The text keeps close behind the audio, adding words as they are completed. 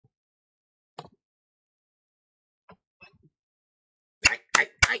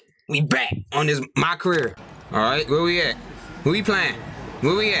We back on this MyCAREER. All right, where we at? Who we playing?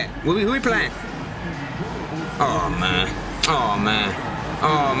 Where we at? Who we playing? Oh man. Oh man.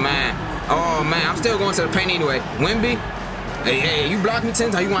 Oh man. Oh man. I'm still going to the paint anyway. Wemby. Hey, you blocked me 10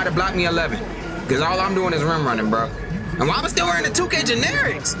 times. You want to block me 11? Because all I'm doing is rim running, bro. And why am I still wearing the 2K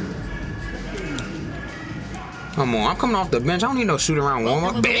generics? Come on, I'm coming off the bench. I don't need no shoot around warm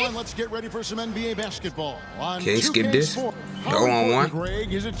up. Let's get ready for some NBA basketball. Okay, skip this. Go on one.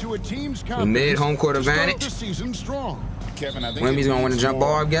 Mid home court advantage. Wemby's gonna win the jump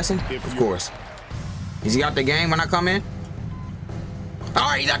ball, I'm guessing. Of course. Is he out the game when I come in? All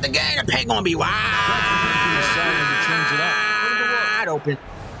right, he's out the game. The paint gonna be wide open.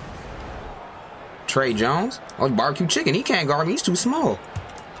 Trey Jones. Oh, barbecue chicken. He can't guard me. He's too small.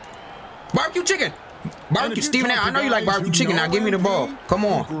 Barbecue chicken. Barbecue Steven Adams. I know you like barbecue chicken. Now give me the ball. Come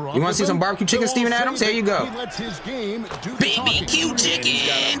on. You want to see some barbecue chicken, Steven Adams? There you go. BBQ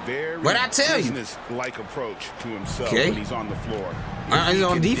chicken. What'd I tell you? Okay. He's on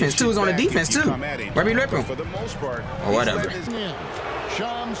defense too. He's on the defense too. Where we lip him? Or whatever.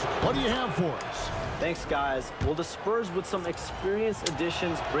 Shams, what do you have for us? Thanks, guys. Well, the Spurs with some experienced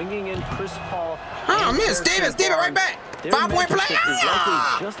additions, bringing in Chris Paul. Oh, man, Steven right back. 5-point play. Is likely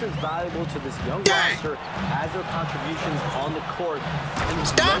just as valuable to this young roster as their contributions on the court.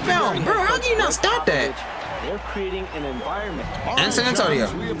 Stop him, bro. How do you not stop that? They're creating an environment. And San Antonio.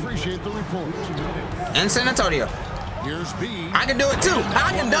 We appreciate the report. And San Antonio. Here's B. I can do it too.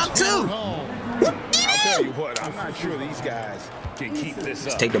 I can dunk too. I'll tell you what, I'm not sure these guys can keep this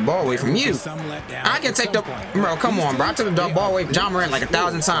up. Take the ball away from you. I can take the bro. Come on, bro. I took the ball away from John Morant like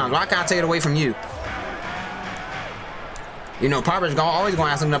 1,000 times. Why can't I take it away from you? You know, Popovich always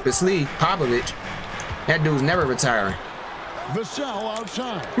gonna have something up his sleeve. Popovich, that dude's never retiring. Vassell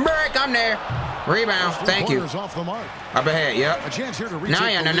outside. Break, I'm there. Rebound. Thank you. Up ahead. Yep. Now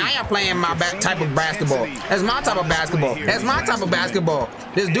you're playing my type of basketball. That's my type of basketball. That's my type of basketball.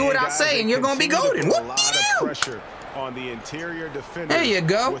 Just do what I say, and you're gonna be golden. What do you do? On the interior there you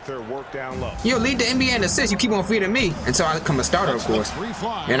go. With their work down low. You'll lead the NBA in assists. You keep on feeding me until I become a starter, of course.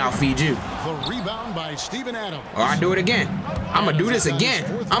 And I'll feed you. The rebound by Steven Adams. Or I do it again. I'm gonna do this again.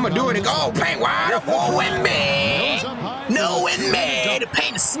 I'm gonna do it again. Oh, paint wide up for Wemby. No Wemby. The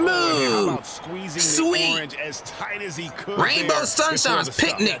paint is smooth. Sweet. As tight as he could. Rainbow sunshines,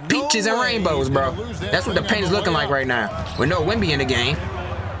 picnic, peaches, and rainbows, bro. That's what the paint is looking like right now. With no Wemby in the game.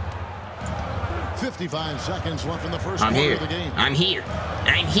 55 seconds left in the first quarter of the game. I'm here.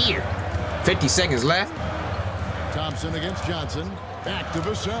 50 seconds left. Thompson against Johnson. Back to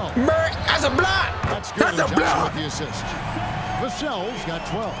Vassell. That's a block. That's good. That's a block. The assist. Vassell's got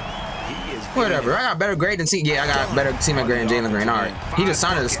 12. Whatever. I got better grade than I got better teammate grade than Jalen Green. All right. He just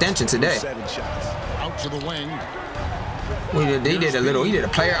signed an extension today. Out to the wing. He did a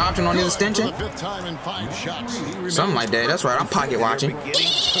player option on his extension. Something like that. That's right. I'm pocket watching.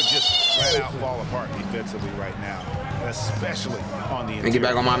 Flat out fall apart defensively right now, especially on the. Let me get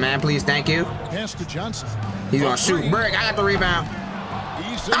back on my man, please. Thank you. Pass to Johnson. He's gonna shoot. Break. I got the rebound.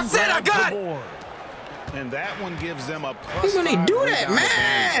 I said I got it. And that one gives them a plus. He's gonna do that,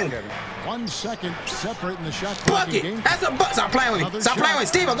 man. 1 second separating the shot. Bucket. That's a bucket. Stop playing with me. Stop playing with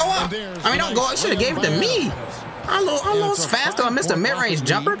Steve. Go up. I mean, don't go. You should have gave it to me. I lost fast though. I missed a mid-range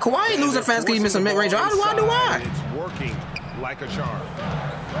jumper. Kawhi ain't losing fast because he missed a mid-range. Why do I? It's working like a charm.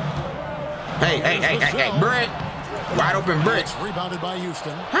 Hey, Brett. Wide open Brett. Rebounded by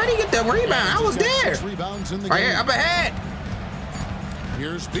Houston. How did he get that rebound? I was there. Right here, up ahead.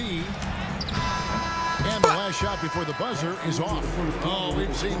 Here's B. And the last shot before the buzzer is off. Oh,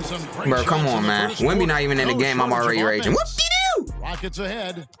 we've seen some great bro, come on, man. Wemby not even in the game. I'm already raging. Whoop-de-doo! Rockets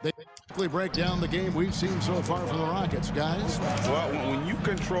ahead. They quickly break down the game we've seen so far from the Rockets, guys. Well, when you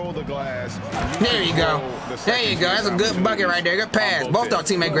control the glass. There you go. There you go. That's a good bucket right there. Good pass. Both our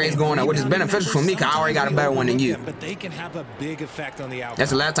teammate grades going up, which is beneficial for me because I already got a better one than you. But they can have a big effect on the outcome. That's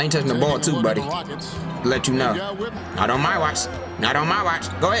the last time you touching the ball too, buddy. Let you know. Not on my watch. Not on my watch.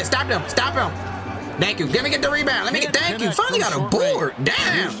 Go ahead. Stop him. Stop him. Thank you. Let me get the rebound. Let me get. Thank you. Finally got a board.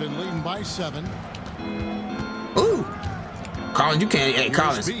 Damn. Houston leading by 7. Ooh. Collins, you can't. Hey,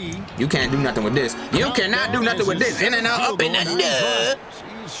 Collins, you can't do nothing with this. You cannot do nothing with this. In and out, up and under.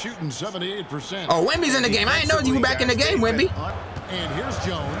 He's shooting 78%. Oh, Wemby's in the game. I didn't know you were back in the game, Wemby. And here's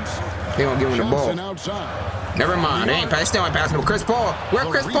Jones. They gonna give him the ball. Never mind. They still ain't passing to Chris Paul. Where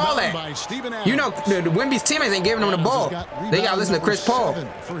Chris Paul at? You know, the Wemby's teammates ain't giving him the ball. They gotta listen to Chris Paul.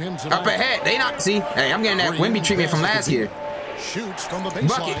 Up ahead. They not. See, hey, I'm getting that Wemby treatment from last year. Shoots from the baseline.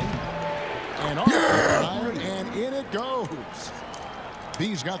 Bucket. And off the line, and in it goes.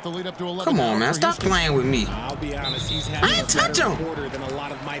 He's got the lead up to 11. Come on, man. Stop playing with me. I'll be honest, he's I having ain't a touch better him. quarter than a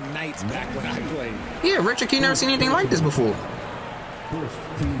lot of my nights back when I played. Yeah, Richard, you never seen anything like this before.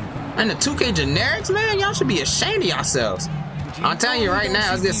 And the 2K generics, man, y'all should be ashamed of yourselves. I'm telling you right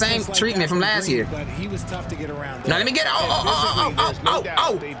now, it's the same treatment from last year. But he was tough to get around. Now let me get Let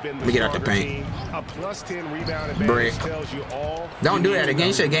me get out the paint. A +10 rebound Brick. advantage tells you all. Don't do that again.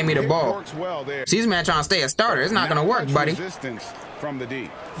 You should have gave me the ball. Works well there. See, this man trying to stay a starter. It's not gonna work, buddy. Resistance from the D.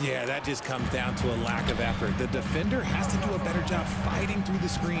 Yeah, that just comes down to a lack of effort. The defender has to do a better job fighting through the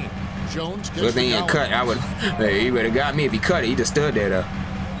screen. Jones gets Good thing he cut. I would. Hey, he would have got me if he cut it. He just stood there though.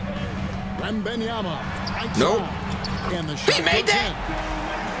 Wembenyama. Nope. And the He made that.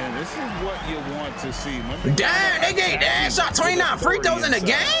 And this is what you want to see. Damn, they gave that shot 29 free throws in the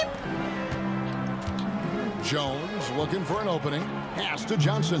game. Jones looking for an opening. Pass to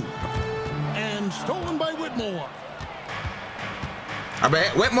Johnson. And stolen by Whitmore. I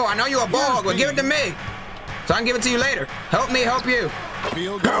bet Whitmore, I know you're a ball, but give it to me. So I can give it to you later. Help me, help you.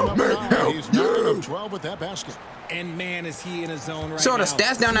 Field goal number 9. He's knocking up 12 with that basket. And man, is he in a zone right So now. the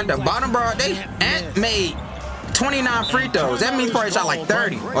stats down at the bottom, bro, they ain't made 29 free throws. That means probably shot like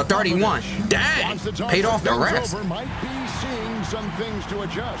 30 or 31. Dang, paid off the rest. Might be seeing some things to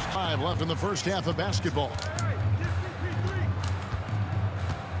adjust. 5 left in the first half of basketball.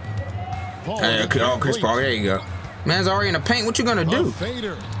 Hey, Chris Paul, there you go. Man's already in the paint. What you gonna do?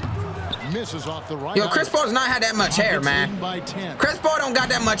 Misses off the right. Yo, Chris Paul does not have that much hair, man. Chris Paul don't got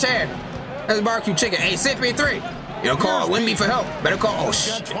that much hair. That's barbecue chicken. Hey, CP3. You know, call Wemby for help. Better call. Oh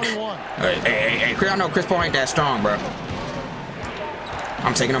shit. Hey, Chris. I know Chris Paul ain't that strong, bro.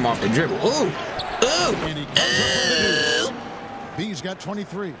 I'm taking him off the dribble. Ooh. He's got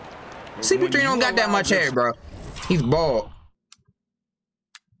 23. CP3 don't got that much hair, bro. He's bald.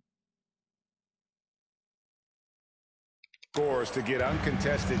 Scores to get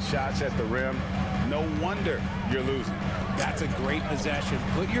uncontested shots at the rim. No wonder you're losing. That's a great possession.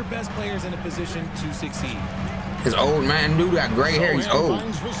 Put your best players in a position to succeed. His old man dude got gray hair. He's old.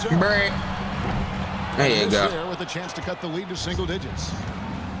 Brad. There you go. With a chance to cut the lead to single digits.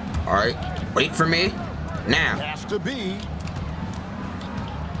 All right. Wait for me. Now. Has to be.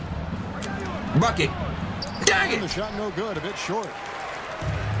 Bucket. Dang The it. shot no good. A bit short.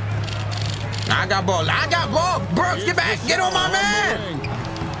 I got ball. I got ball. Brooks, get back. Get on my man.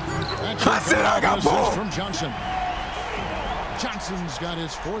 I said I got ball. From Johnson. Johnson's got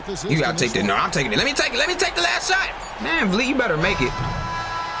his 4th assist. You gotta take that. No, I'm taking it. Let me take it. Let me take the last shot. Man, Vliet, you better make it.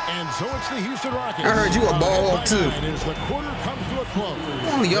 And so it's the Houston Rockets. I heard you a ball up too. As the quarter comes to a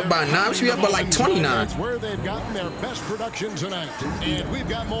close. Only up by 9. We should be up by like 29. That's where they've gotten their best production tonight. And we've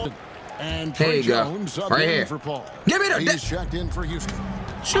got more. And Here you go. Right here. For Paul. Give me the. He's checked in for Houston.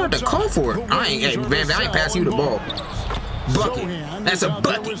 Sure, the call for it. I ain't, hey, man, I ain't passing you the ball. Bucket. That's a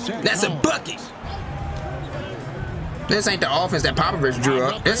bucket. That's a bucket. This ain't the offense that Popovich drew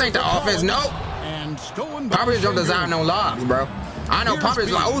up. This ain't the offense. Nope. Popovich don't design no lobs, bro. I know Popovich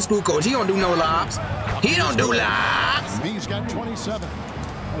is like old school coach. He don't do no lobs. He don't do lobs. He's got 27.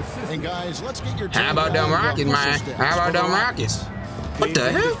 And guys, let's get your. How about them Rockets, man? How about them Rockets? What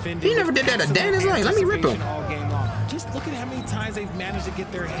the hell? He never did that a day in his life. Let me rip him. Just look at how many times they've managed to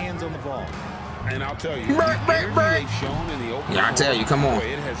get their hands on the ball. And I'll tell you, Break. they've shown in the open. Yeah, I tell you, come on.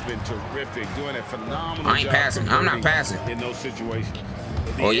 It has been terrific, doing a phenomenal I ain't job passing. I'm not passing. in those situations.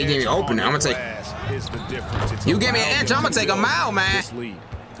 Oh, you give me open. I'm gonna take. You give me an inch, I'm gonna take a mile, man.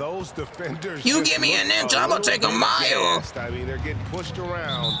 Those defenders. You give me an inch, I'm gonna take a mile. I mean, they're getting pushed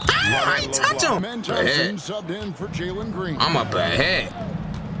around. I ain't touch him. Johnson subbed in for Jalen Green. I'm up ahead.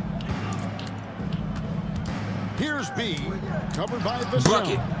 Here's B, covered by the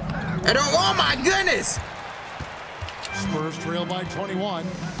Bucket. And oh my goodness. Spurs trail by 21.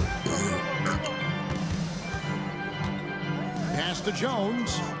 Pass to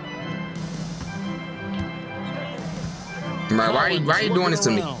Jones. Why are you doing this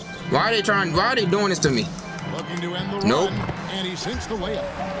to me? Why are they doing this to me? Looking to end the Nope. run, and he sinks the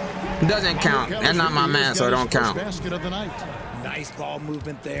layup. Doesn't count. That's not my man, so it don't count. Basket of the night. Nice ball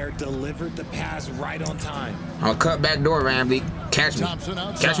movement there. Delivered the pass right on time. I'll cut back door, Ramby. Catch me.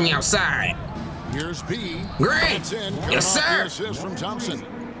 Catch me outside. Here's B. Great. Yes, sir. Assist from Thompson.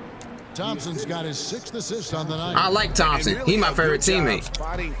 Thompson's got his 6th assist on the night. I like Thompson. He's my favorite teammate.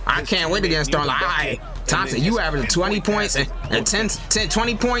 I can't wait to get started. Like, all right, Thompson, you average 20 points and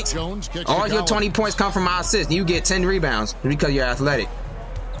 20 points. All your 20 points come from my assist. You get 10 rebounds because you're athletic.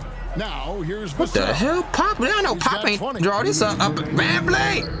 Now here's What the hell, Pop? I know Pop ain't draw this up. Van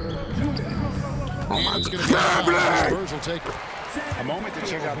Blade. Oh my God, Van Blade. A moment to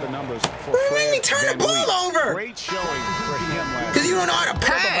check out the numbers for What do you mean Fred he turned the VanVleet. ball over? Great showing for him last Because you don't know how to About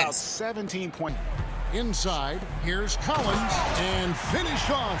pass. 17 points. Inside, here's Collins, and finish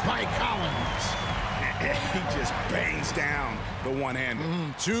off by Collins. He just bangs down the one-hander.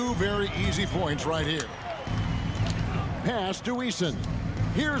 Two very easy points right here. Pass to Eason.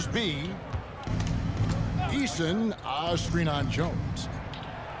 Here's B. Eason, screen on Jones.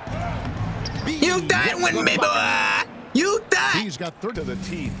 B You done with me, boy. You done. He's got 30 To the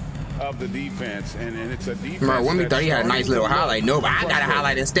teeth of the defense, and it's a defense. Bro, Wemby thought he had a nice little highlight. No, but I got a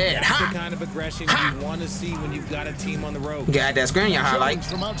highlight instead. That's the Ha! kind of aggression you want to see when you've got a team on the road. You got that screen, your highlight.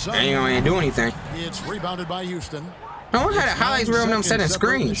 from outside. Ain't gonna do anything. It's rebounded by Houston. No one had a highlights reel of them setting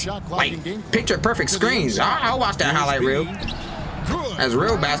screens. Like, picture perfect screens. I'll watch that highlight reel. That's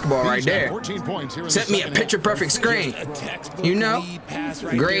real basketball right there. 14 points here in Set the me a second picture perfect screen. You know?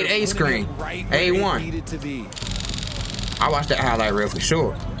 Grade A screen. A1. I watched that highlight reel for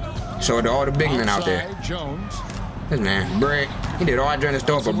sure. Show it to all the big men out there. Outside, Jones. This man, Brick. He did all I trying to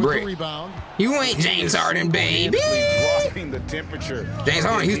store up a With the brick. rebound. You ain't James Harden, baby. Dropping the temperature. James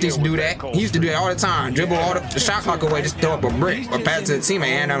Harden used to do that. He used to do that all the time. Dribble all the shot clock away, just throw up a brick or pass to the teammate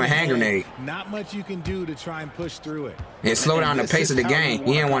and hand him a hand grenade. Not much you can do to try and push through it. And slow down the pace of the game.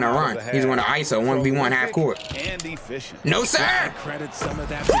 He didn't want to run. He just want to ISO 1v1 half court. And efficient. No, sir. I credit some of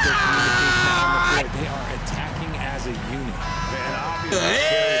that to their communication out on the court. They are attacking as a unit.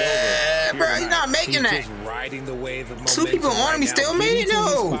 Yeah, bro, he's not making that. Just riding the wave of Two people momentum on him, he right still now, made it, getting to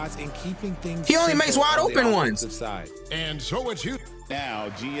his though. spots and keeping things He only makes simple wide on the open ones. offensive side. And so it's Houston. Now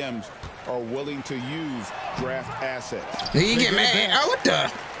GMs are willing to use draft assets. You get mad. Oh, what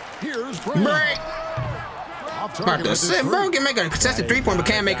the? Here's Brown. Break. Off About target to with this sit, bro. three. Can make a contested 3-point, but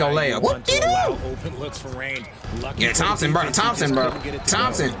can't make a layup. What you do? Open looks for range. Lucky Yeah, for the Thompson, bro. defense, he Thompson, just bro. couldn't get it to go.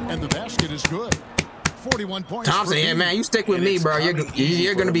 Thompson. And the basket is good. 41 points. Thompson, for yeah, B. man, you stick with me, bro. You're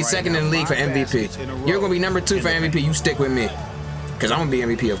going to be second in the league for MVP. You're going to be number 2 for MVP. You stick with me. Because I'm going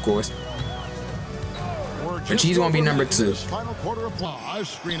to be MVP, of course. But she's going to be number 2. Final quarter applause.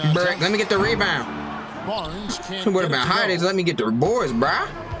 Screen on Brick, top. let me get the rebound. Barnes can't What get about it to highlights? go. Let me get the boards, bro.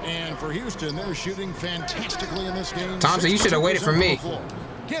 And for Houston, they're shooting fantastically in this game. Thompson, you should have waited for me.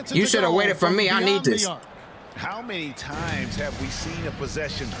 You should have waited for me. I need this. How many times have we seen a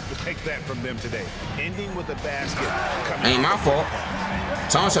possession like that from them today? Ending with a basket. Ain't my fault.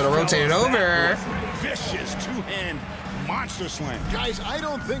 Thompson should have rotated over. Vicious two-hand monster slam. Guys, I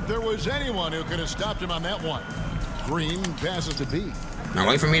don't think there was anyone who could have stopped him on that one. Green passes to B. Now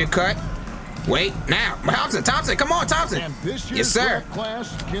wait for me to cut. Wait, now. Thompson, come on, Thompson. And this Yes, year's sir. draft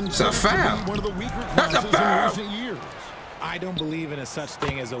class can It's a foul. be one of the weaker That's a classes foul. in recent years. I don't believe in a such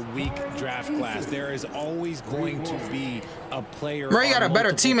thing as a weak draft class. There is always going to be a player. Bro, you got or a better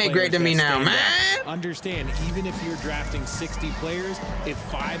multiple teammate grade than me players that now, stand out. man. Understand, even if you're drafting 60 players, if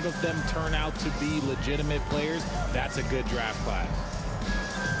 5 of them turn out to be legitimate players, that's a good draft class.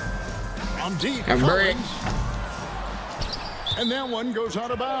 On deep, And Brick. Collins. And that one goes out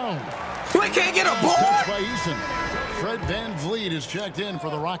of bounds. We can't get a Touched board. by Eason. Fred VanVleet is checked in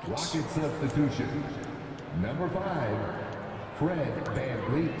for the Rockets. Rocket substitution. Number 5, Fred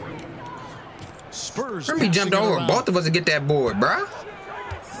VanVleet. Spurs. Let me jumped passing it over around. both of us to get that board, bro.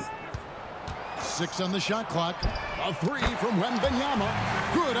 6 on the shot clock. A 3 from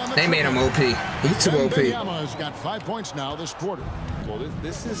Wemby. Good on the They made him OP. He's too OP. Wemby has got 5 points now this quarter. Well,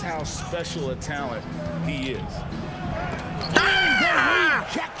 this is how special a talent he is. Ah!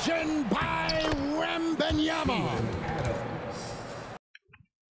 Rejection by Wemby.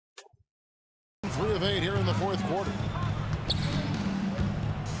 3 of 8 here in the fourth quarter.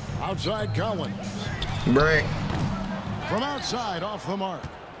 Outside Collins. Break. From outside, off the mark.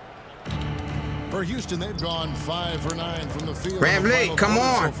 For Houston, they've gone 5 for 9 from the field. VanVleet, come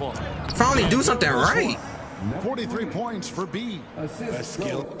on. So Finally do something right. 43 points for B. A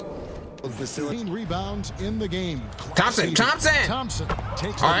skill. 15 rebounds in the game. Thompson. Thompson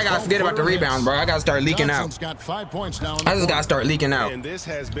takes Oh, I gotta forget about the rebound, bro. I gotta start leaking out. Thompson's got 5 points now. I just gotta start leaking out. And this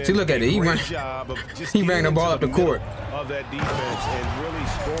has been See, look at it. He a great ran- job of just he ran the getting ball into up the court. middle of that defense and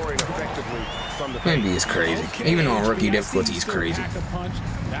really scoring effectively from the paint. Wemby is crazy. Even on rookie difficulty, he's crazy. Pack a punch.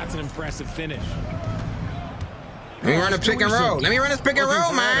 That's an impressive finish. Let me run a pick and roll. Let me run this pick and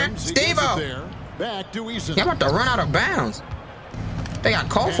roll, man. Steve-O. Back to Eason. Y'all about to run out of bounds. They got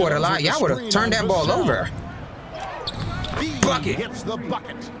called for it a lot. Y'all would have turned that ball over. B Bucket. gets the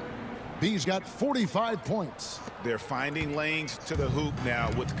bucket. B's got 45 points. They're finding lanes to the hoop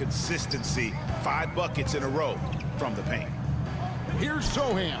now with consistency. 5 buckets in a row from the paint. Here's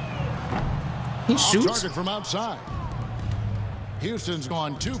Sohan. He Off shoots. target from outside. Houston's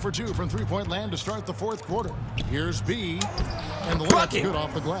gone 2 for 2 from three-point land to start the fourth quarter. Here's B, and the layup's good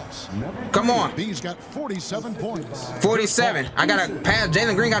off the glass. Come on. B's got 47 points. 47. I got to pass.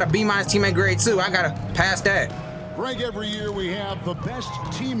 Jalen Green got a B- teammate grade, too. I got to pass that. Greg, every year we have the Best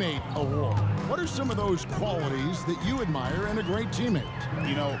Teammate Award. What are some of those qualities that you admire in a great teammate?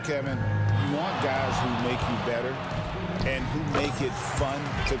 You know, Kevin, you want guys who make you better and who make it fun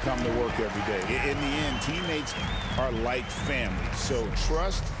to come to work every day. In the end, teammates are like family. So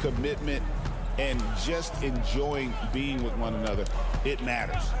trust, commitment, and just enjoying being with one another, it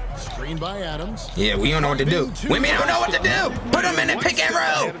matters. Screen by Adams. Yeah, we don't know what to do. Women don't know what to do. Put them in the pick and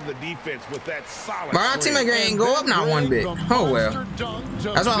roll. But our teammate grade ain't go up not one bit. Oh, well.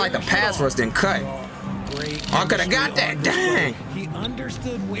 That's why I like the pass rush then cut. I could have got that. Dang. He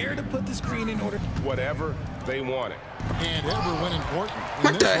understood where to put the screen in order. Whatever they wanted. And ever when important.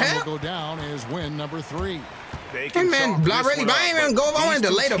 What the hell? Will go down as win number 3. Hey man, block ready. I ain't even go. I wanted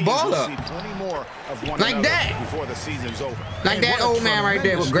to lay the ball up. Like that. Before the season's over. Like that old man right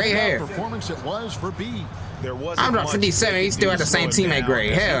there with gray hair. Performance it was for B. I'm about 57. He's still at the same teammate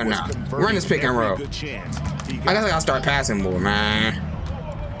grade. Hell no. Run this pick and roll. I guess I gotta start passing more, man.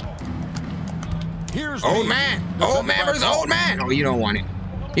 Old man. Old man versus old man. Oh, you don't want it.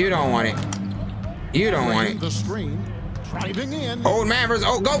 You don't want it. You don't want it. The screen. Driving in. Old man versus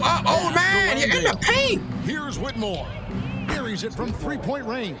go up, old man. You're in the paint. Here's Whitmore. Buries it from three-point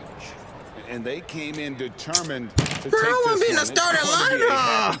range. And they came in determined to Bro, take I want to this be in the starting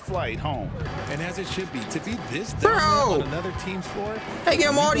lineup. Flight home. And as it should be, to be this Bro. dominant on another team's floor. They give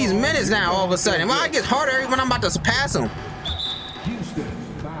him all these minutes now all of a sudden. Well, it gets harder when I'm about to pass him. Houston,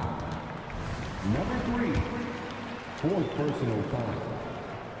 foul. Number 3. Fourth personal foul.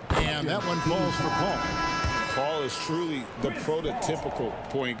 And that one falls for Paul. Paul is truly the prototypical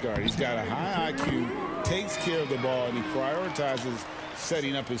point guard. He's got a high IQ, takes care of the ball, and he prioritizes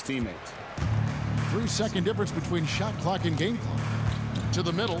setting up his teammates. 3-second difference between shot clock and game clock. To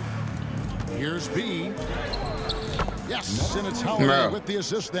the middle. Here's B. Yes, and it's Howard with the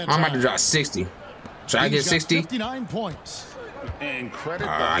assist that I'm about to drop 60. Should I get 60? 59 points. And credit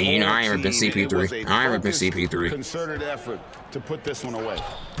you know I ain't ripping CP3. I ain't ripping CP3. Concerted effort to put this one away.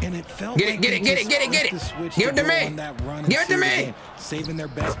 And it felt get it. Give it to me. Give it to me. Saving their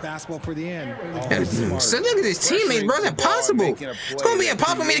best basketball for the end. So look at his teammates, bro. It's impossible. It's gonna be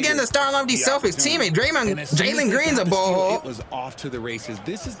impossible for me to get in the starting line with these selfish teammates. Jalen Green's a ball hog. It was off to the races.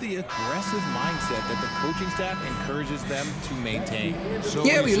 This is the aggressive mindset that the coaching staff encourages them to maintain.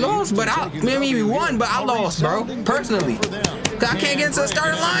 Yeah, we lost, but we won, but I lost, bro. Personally, cause I can't get into the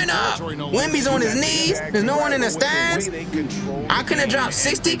starting lineup. Wemby's on his knees. There's no one in the stands. I couldn't have dropped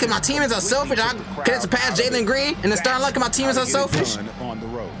 60 because my teammates are selfish. I could have passed Jalen Green in the starting line because my teammates are selfish.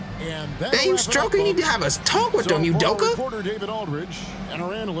 Hey, you stroking? You need to have a talk with them, you doka. Reporter David Aldridge and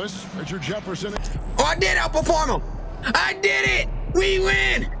our analyst Richard Jefferson. Oh, I did outperform him. I did it. We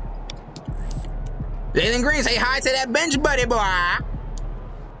win. Jalen Green, say hi to that bench buddy, boy.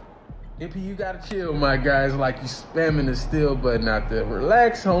 MP, you gotta chill, my guys. Like you spamming the steal button out there.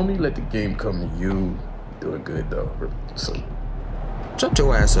 Relax, homie. Let the game come to you. Doing good though. So, shut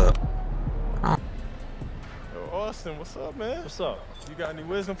your ass up. Yo, Austin, what's up, man? What's up? You got any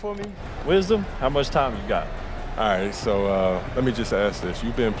wisdom for me? Wisdom? How much time you got? All right, so let me just ask this.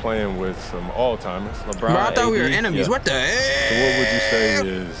 You've been playing with some all-timers. LeBron, Bro, I thought we were AD, enemies. yeah. What the hell? So what would you say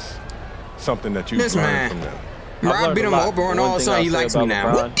is something that you've learned from them? Bro, I beat him over and all of a sudden he likes me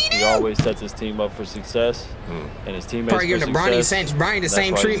now. LeBron, he always sets his team up for success, and his teammates probably giving Bronny the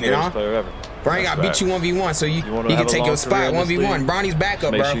same treatment, huh? Bronny got beat you 1v1, so he can take your spot 1v1. Bronny's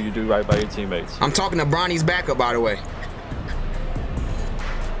backup, bro. Make sure you do right by your teammates. I'm talking to Bronny's backup, by the way.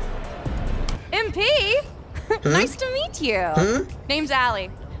 MP, nice to meet you. Name's Allie.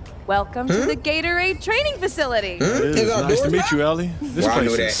 Welcome to the Gatorade training facility. Nice to meet you, Allie. This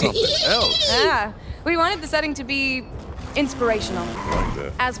place is something else. Yeah, we wanted the setting to be inspirational. Like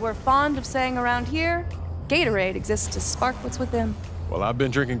that. As we're fond of saying around here, Gatorade exists to spark what's within. Well, I've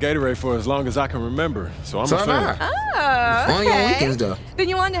been drinking Gatorade for as long as I can remember, so I'm a fan. Oh, okay. Only on weekends, though. Then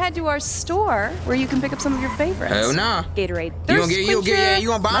you want to head to our store where you can pick up some of your favorites. Hell nah. Gatorade You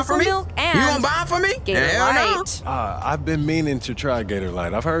gonna buy them for me? You gonna buy them for me? Gatorade. I've been meaning to try Gator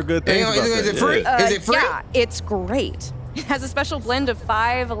Light. I've heard good things about that. Is it free? Is it free? Yeah, it's great. It has a special blend of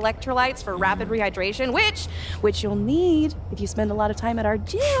 5 electrolytes for rapid rehydration, which you'll need if you spend a lot of time at our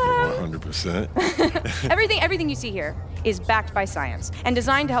gym. 100%. Everything you see here is backed by science and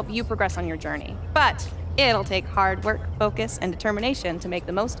designed to help you progress on your journey. But It'll take hard work, focus, and determination to make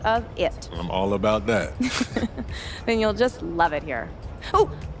the most of it. I'm all about that. Then you'll just love it here.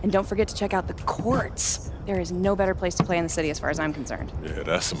 Oh, and don't forget to check out the courts. There is no better place to play in the city as far as I'm concerned. Yeah,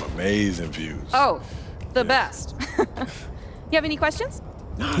 that's some amazing views. Oh, the best. You have any questions?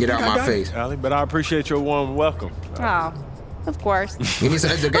 Get out my face. Allie, but I appreciate your warm welcome. Oh, of course. You need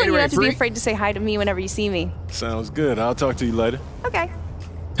some extra You don't Gatorade have to be free? afraid to say hi to me whenever you see me. Sounds good. I'll talk to you later. Okay.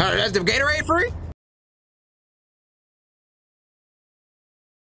 That's the Gatorade free?